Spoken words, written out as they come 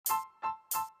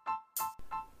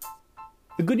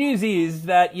The good news is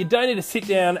that you don't need to sit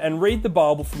down and read the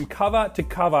Bible from cover to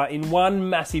cover in one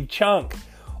massive chunk.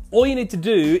 All you need to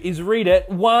do is read it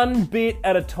one bit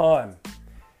at a time.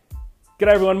 G'day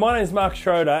everyone, my name is Mark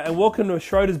Schroeder and welcome to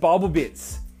Schroeder's Bible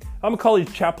Bits. I'm a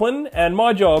college chaplain and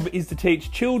my job is to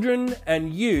teach children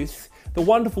and youth the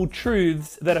wonderful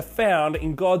truths that are found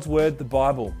in God's Word, the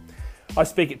Bible. I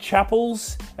speak at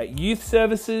chapels, at youth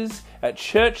services, at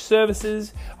church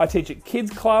services, I teach at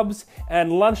kids clubs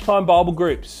and lunchtime Bible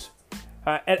groups.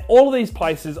 At all of these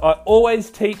places I always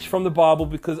teach from the Bible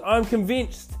because I'm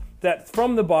convinced that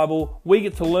from the Bible we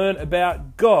get to learn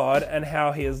about God and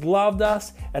how He has loved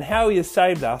us and how He has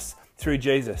saved us through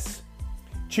Jesus.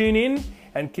 Tune in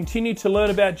and continue to learn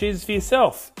about Jesus for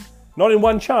yourself, not in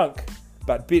one chunk,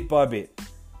 but bit by bit.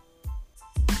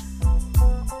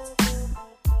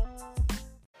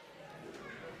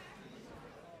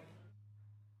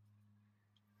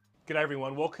 G'day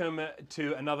everyone, welcome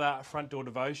to another Front Door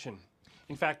Devotion.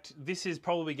 In fact, this is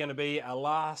probably going to be our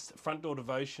last Front Door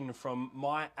Devotion from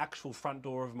my actual front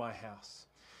door of my house.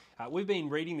 We've been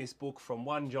reading this book from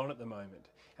 1 John at the moment,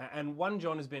 and 1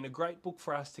 John has been a great book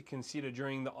for us to consider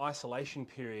during the isolation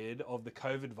period of the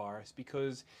COVID virus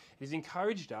because it has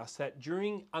encouraged us that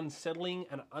during unsettling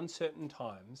and uncertain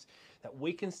times that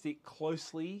we can stick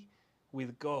closely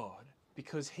with God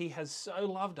because He has so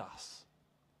loved us.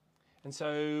 And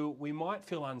so we might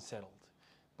feel unsettled,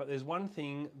 but there's one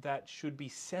thing that should be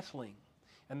settling,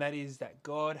 and that is that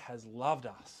God has loved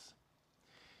us.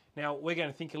 Now, we're going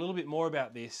to think a little bit more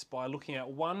about this by looking at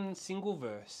one single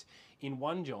verse in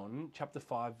 1 John chapter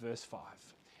 5, verse 5.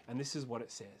 And this is what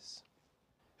it says.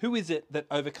 Who is it that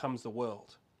overcomes the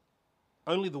world?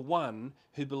 Only the one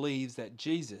who believes that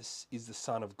Jesus is the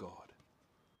Son of God.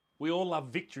 We all love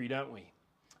victory, don't we?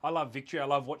 I love victory. I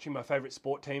love watching my favourite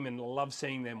sport team and love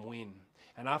seeing them win.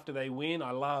 And after they win,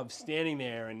 I love standing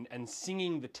there and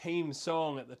singing the team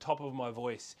song at the top of my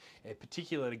voice,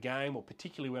 particularly at a game or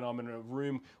particularly when I'm in a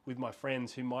room with my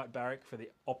friends who might barrack for the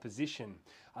opposition.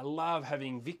 I love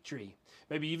having victory.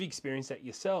 Maybe you've experienced that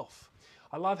yourself.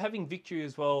 I love having victory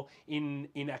as well in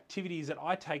activities that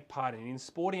I take part in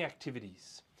sporting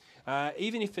activities.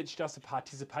 Even if it's just a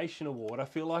participation award, I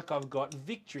feel like I've got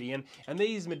victory. And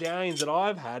these medallions that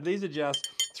I've had, these are just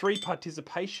 3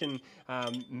 participation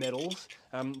medals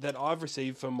that I've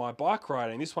received from my bike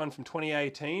riding. This one from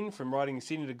 2018 from riding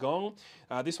Sydney to Gong.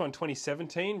 This one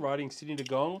 2017 riding Sydney to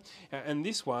Gong. And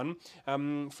this one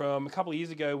from a couple of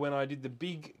years ago when I did the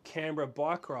big Canberra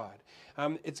bike ride.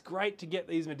 It's great to get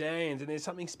these medallions, and there's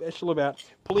something special about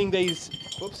pulling these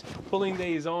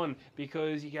on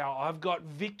because you go, I've got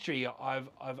victory.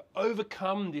 I've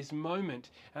overcome this moment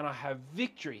and I have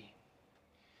victory.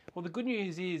 Well, the good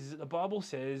news is that the Bible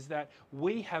says that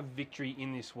we have victory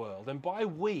in this world. And by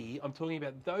we, I'm talking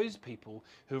about those people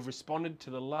who have responded to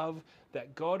the love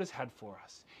that God has had for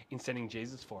us in sending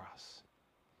Jesus for us.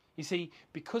 You see,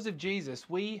 because of Jesus,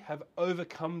 we have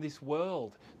overcome this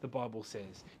world, the Bible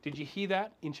says. Did you hear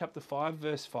that in chapter 5,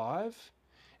 verse 5?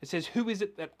 It says, who is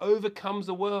it that overcomes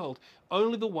the world?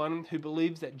 Only the one who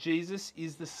believes that Jesus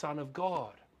is the Son of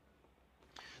God.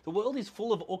 The world is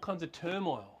full of all kinds of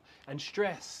turmoil and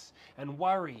stress and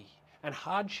worry and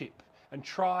hardship and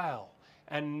trial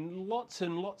and lots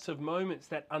of moments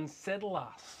that unsettle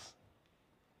us.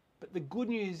 But the good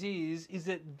news is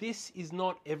that this is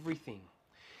not everything.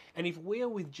 And if we're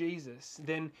with Jesus,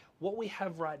 then what we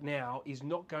have right now is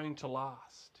not going to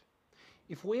last.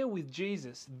 If we're with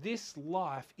Jesus, this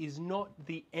life is not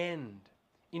the end.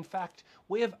 In fact,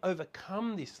 we have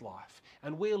overcome this life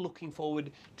and we're looking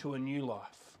forward to a new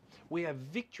life. We have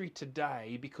victory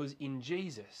today because in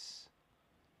Jesus,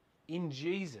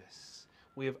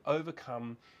 we have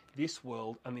overcome this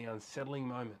world and the unsettling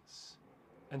moments.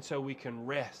 And so we can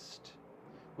rest,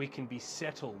 we can be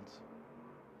settled,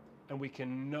 and we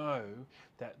can know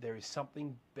that there is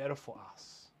something better for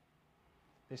us.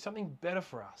 There's something better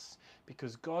for us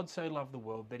because God so loved the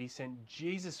world that He sent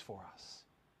Jesus for us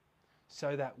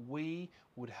so that we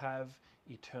would have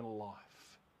eternal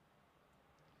life.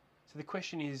 So the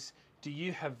question is, do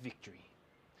you have victory?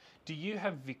 Do you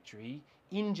have victory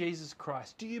in Jesus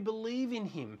Christ? Do you believe in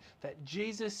Him that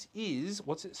Jesus is,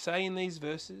 what's it say in these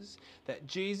verses? That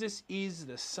Jesus is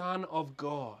the Son of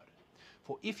God.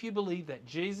 For if you believe that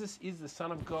Jesus is the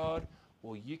Son of God,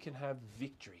 well, you can have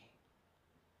victory.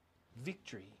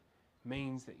 Victory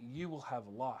means that you will have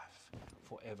life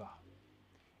forever.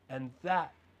 And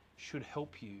that should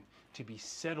help you to be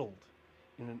settled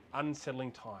in an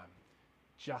unsettling time,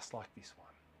 just like this one.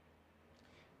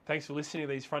 Thanks for listening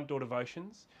to these Front Door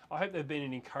Devotions. I hope they've been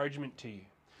an encouragement to you.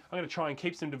 I'm going to try and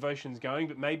keep some devotions going,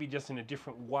 but maybe just in a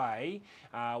different way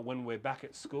when we're back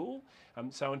at school.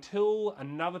 So until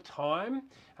another time,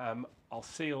 I'll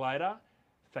see you later.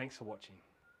 Thanks for watching.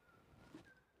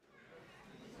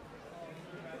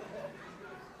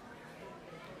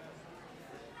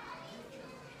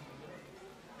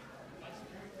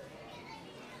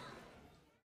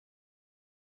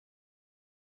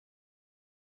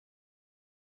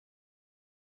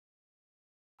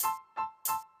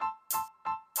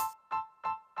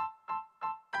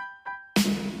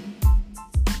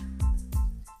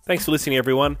 Thanks for listening,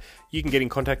 everyone. You can get in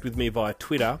contact with me via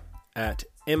Twitter at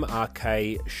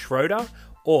 @MRKSchroeder,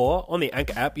 or on the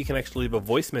Anchor app, you can actually leave a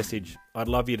voice message. I'd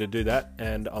love you to do that,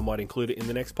 and I might include it in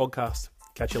the next podcast.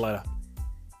 Catch you later.